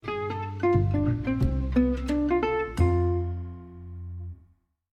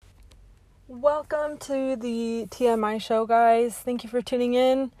welcome to the TMI show, guys. Thank you for tuning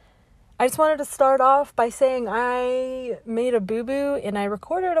in. I just wanted to start off by saying I made a boo-boo and I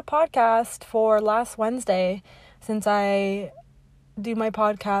recorded a podcast for last Wednesday, since I do my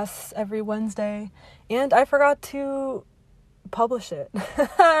podcasts every Wednesday, and I forgot to publish it.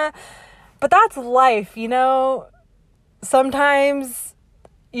 But that's life, you know? Sometimes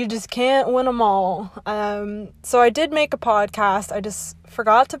you just can't win them all. So I did make a podcast. I just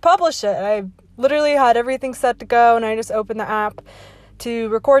forgot to publish it. I literally had everything set to go, and I just opened the app to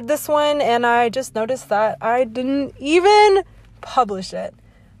record this one, and I just noticed that I didn't even publish it.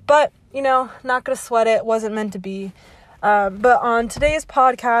 But, you know, not gonna sweat it. Wasn't meant to be. But on today's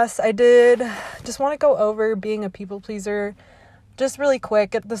podcast, I did just want to go over being a people pleaser. Just really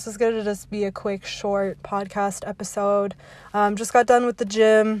quick. This is going to just be a quick, short podcast episode. Just got done with the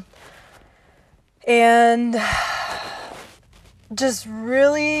gym. And just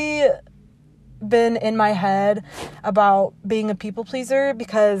really been in my head about being a people pleaser,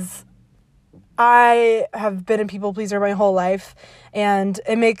 because I have been a people pleaser my whole life. And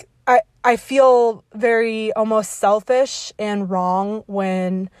I feel very almost selfish and wrong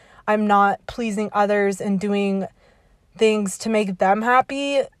when I'm not pleasing others and doing things to make them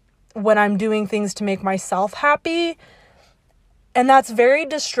happy when I'm doing things to make myself happy. And that's very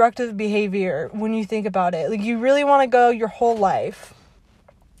destructive behavior when you think about it. Like, you really want to go your whole life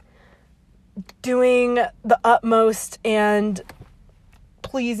doing the utmost and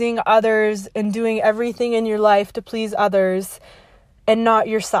pleasing others and doing everything in your life to please others and not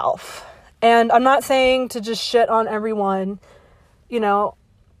yourself. And I'm not saying to just shit on everyone, you know.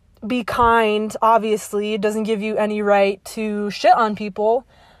 Be kind, obviously. It doesn't give you any right to shit on people.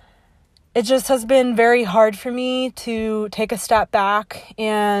 It just has been very hard for me to take a step back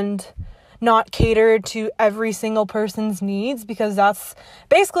and not cater to every single person's needs, because that's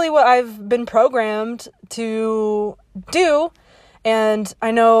basically what I've been programmed to do. And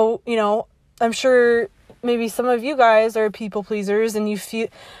I know, you know, I'm sure maybe some of you guys are people pleasers, and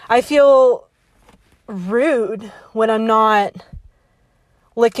I feel rude when I'm not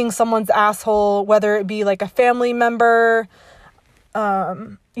licking someone's asshole, whether it be like a family member,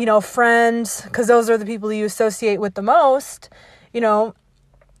 you know, friends, because those are the people you associate with the most, you know,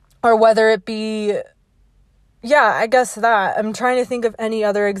 or whether it be, yeah, I guess that. I'm trying to think of any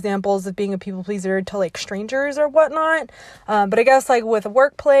other examples of being a people pleaser to like strangers or whatnot. But I guess like with a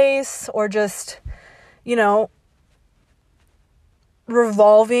workplace, or just, you know,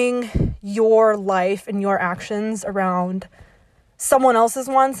 revolving your life and your actions around someone else's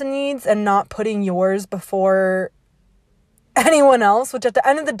wants and needs, and not putting yours before anyone else, which at the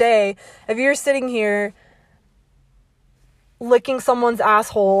end of the day, if you're sitting here licking someone's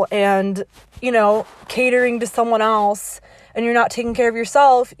asshole and, you know, catering to someone else, and you're not taking care of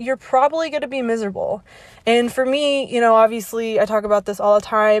yourself, you're probably going to be miserable. And for me, you know, obviously I talk about this all the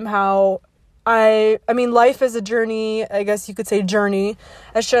time, how I mean, life is a journey, I guess you could say journey.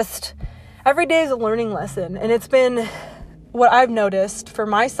 It's just, every day is a learning lesson. And it's been, what I've noticed for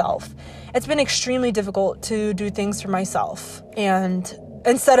myself, it's been extremely difficult to do things for myself, and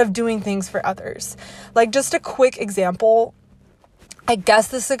instead of doing things for others. Like, just a quick example, I guess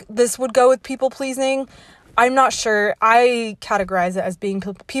this would go with people pleasing. I'm not sure. I categorize it as being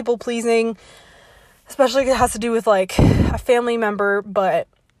people pleasing, especially if it has to do with like a family member, but,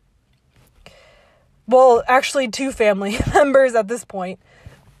 well, actually 2 family members at this point.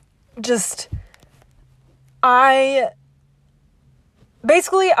 Just, I'm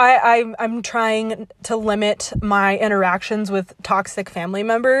trying to limit my interactions with toxic family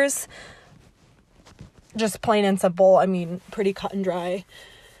members. Just plain and simple. I mean, pretty cut and dry.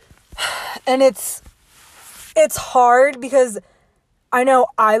 And it's hard, because I know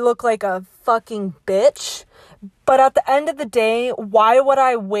I look like a fucking bitch, but at the end of the day, why would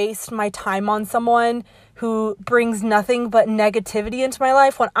I waste my time on someone who brings nothing but negativity into my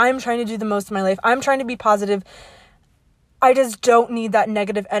life when I'm trying to do the most in my life? I'm trying to be positive. I just don't need that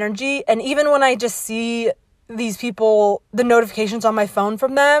negative energy. And even when I just see these people, the notifications on my phone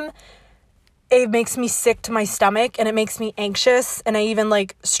from them, it makes me sick to my stomach, and it makes me anxious. And I even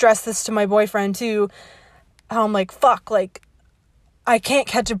like stress this to my boyfriend too, how I'm like, fuck, like I can't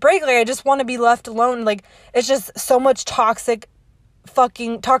catch a break. Like, I just want to be left alone. Like, it's just so much toxicity.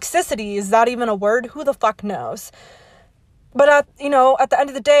 Is that even a word? Who the fuck knows? But at the end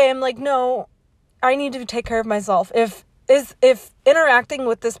of the day, I'm like, no, I need to take care of myself. If interacting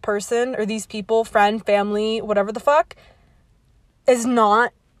with this person or these people, friend, family, whatever the fuck, is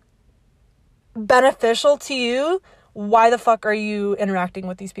not beneficial to you, why the fuck are you interacting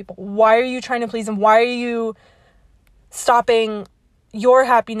with these people? Why are you trying to please them? Why are you stopping your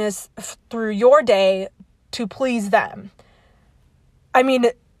happiness through your day to please them. I mean,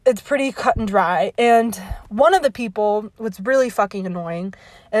 it's pretty cut and dry. And one of the people, what's really fucking annoying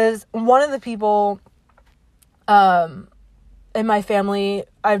is one of the people in my family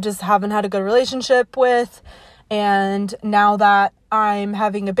I just haven't had a good relationship with, and now that I'm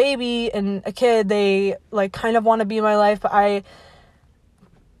having a baby and a kid, they like kind of want to be in my life, but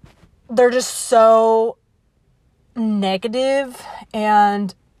they're just so negative,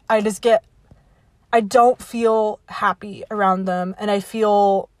 and I don't feel happy around them, and I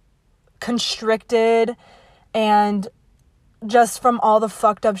feel constricted, and just from all the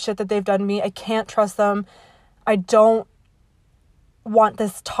fucked up shit that they've done to me, I can't trust them. I don't want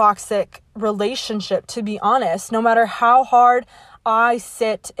this toxic relationship, to be honest. No matter how hard I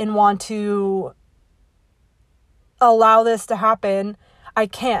sit and want to allow this to happen, I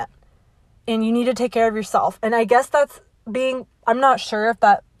can't. And you need to take care of yourself. And I guess I'm not sure if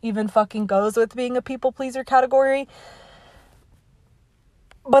that even fucking goes with being a people pleaser category.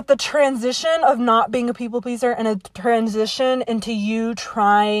 But the transition of not being a people pleaser and a transition into you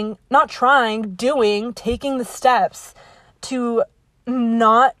taking the steps to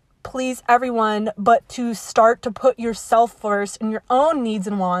not please everyone, but to start to put yourself first and your own needs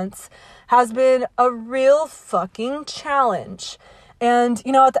and wants has been a real fucking challenge. And,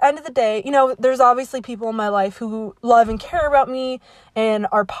 at the end of the day, there's obviously people in my life who love and care about me and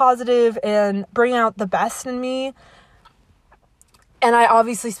are positive and bring out the best in me. And I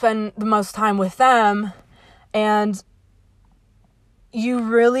obviously spend the most time with them. And you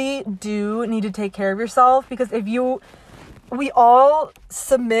really do need to take care of yourself, because we all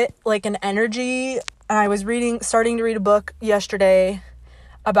submit like an energy. And I was starting to read a book yesterday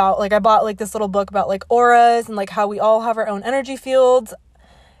about, like, I bought like this little book about like auras and like how we all have our own energy fields.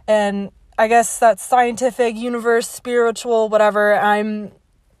 And I guess that's scientific, universe, spiritual, whatever. I'm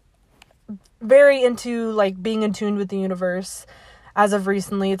very into like being in tune with the universe as of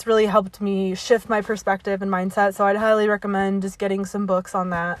recently. It's really helped me shift my perspective and mindset. So I'd highly recommend just getting some books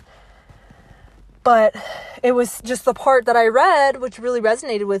on that. But it was just the part that I read, which really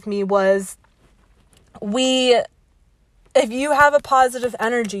resonated with me, was if you have a positive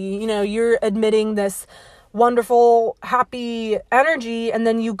energy, you're admitting this wonderful, happy energy, and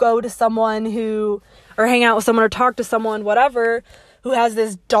then you go to someone or hang out with someone or talk to someone, whatever, who has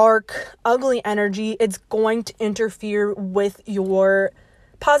this dark, ugly energy, it's going to interfere with your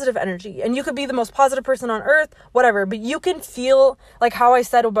positive energy. And you could be the most positive person on earth, whatever, but you can feel, like how I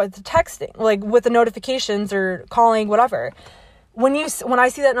said about the texting, like with the notifications or calling, whatever. When I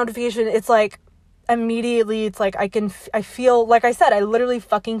see that notification, it's like immediately, it's like I feel, like I said, I literally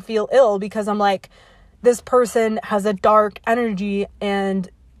fucking feel ill, because I'm like, this person has a dark energy and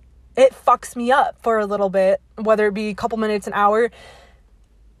it fucks me up for a little bit, whether it be a couple minutes, an hour.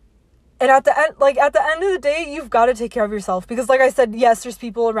 And at the end of the day, you've got to take care of yourself, because like I said, yes, there's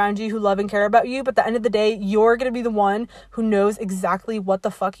people around you who love and care about you, but at the end of the day, you're going to be the one who knows exactly what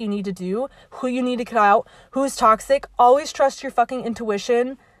the fuck you need to do, who you need to cut out, who's toxic. Always trust your fucking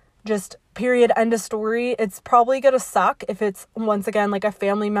intuition. Just period, end of story. It's probably going to suck if it's, once again, like a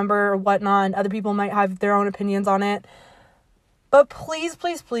family member or whatnot, and other people might have their own opinions on it. But please,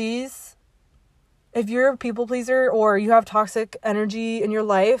 please, please, if you're a people pleaser or you have toxic energy in your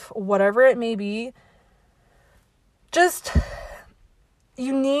life, whatever it may be,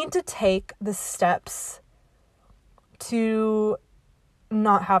 you need to take the steps to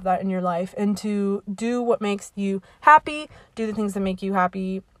not have that in your life, and to do what makes you happy, do the things that make you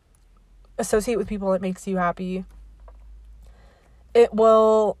happy, associate with people that makes you happy. It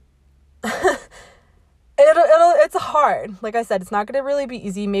will it's hard. Like I said, it's not going to really be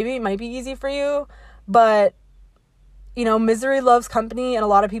easy. Maybe it might be easy for you, but misery loves company, and a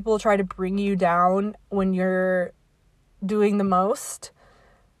lot of people try to bring you down when you're doing the most.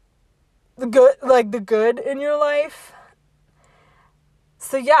 The good in your life.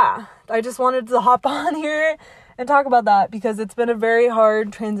 So yeah, I just wanted to hop on here and talk about that, because it's been a very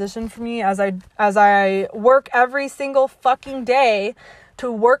hard transition for me as I work every single fucking day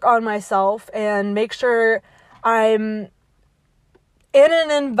to work on myself and make sure I'm in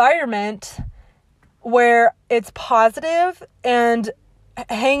an environment where it's positive, and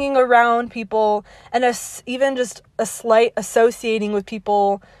hanging around people, and even just a slight associating with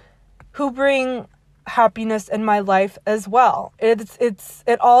people who bring happiness in my life as well.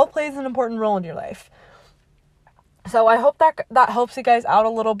 It all plays an important role in your life. So I hope that helps you guys out a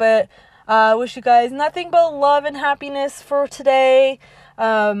little bit. Wish you guys nothing but love and happiness for today.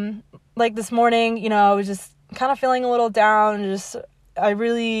 Like this morning, I was just kind of feeling a little down, and I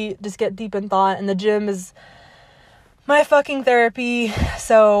really just get deep in thought, and the gym is my fucking therapy.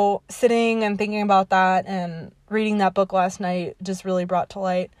 So sitting and thinking about that and reading that book last night just really brought to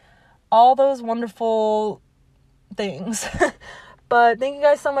light all those wonderful things. But thank you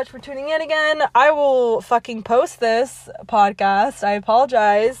guys so much for tuning in again. I will fucking post this podcast. I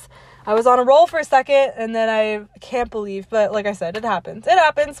apologize. I was on a roll for a second and then I can't believe, but like I said, it happens. It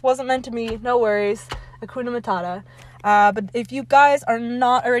happens. Wasn't meant to be. No worries. Hakuna Matata. But if you guys are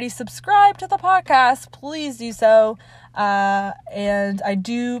not already subscribed to the podcast, please do so. And I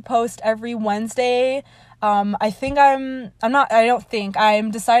do post every Wednesday. I'm deciding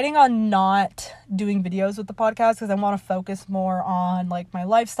on not doing videos with the podcast because I want to focus more on like my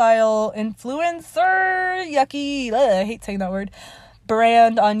lifestyle influencer, I hate saying that word,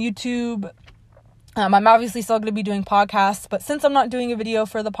 brand on YouTube. I'm obviously still going to be doing podcasts, but since I'm not doing a video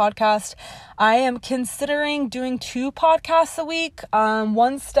for the podcast, I am considering doing 2 podcasts a week.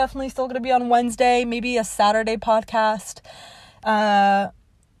 One's definitely still going to be on Wednesday, maybe a Saturday podcast.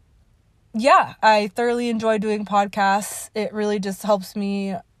 Yeah, I thoroughly enjoy doing podcasts. It really just helps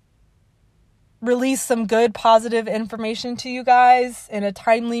me release some good, positive information to you guys in a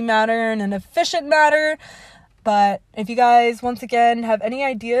timely manner and an efficient manner. But if you guys, once again, have any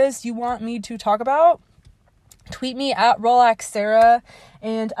ideas you want me to talk about, tweet me at RelaxSarah,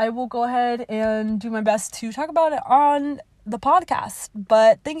 and I will go ahead and do my best to talk about it on the podcast.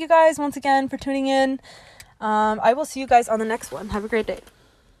 But thank you guys once again for tuning in. I will see you guys on the next one. Have a great day.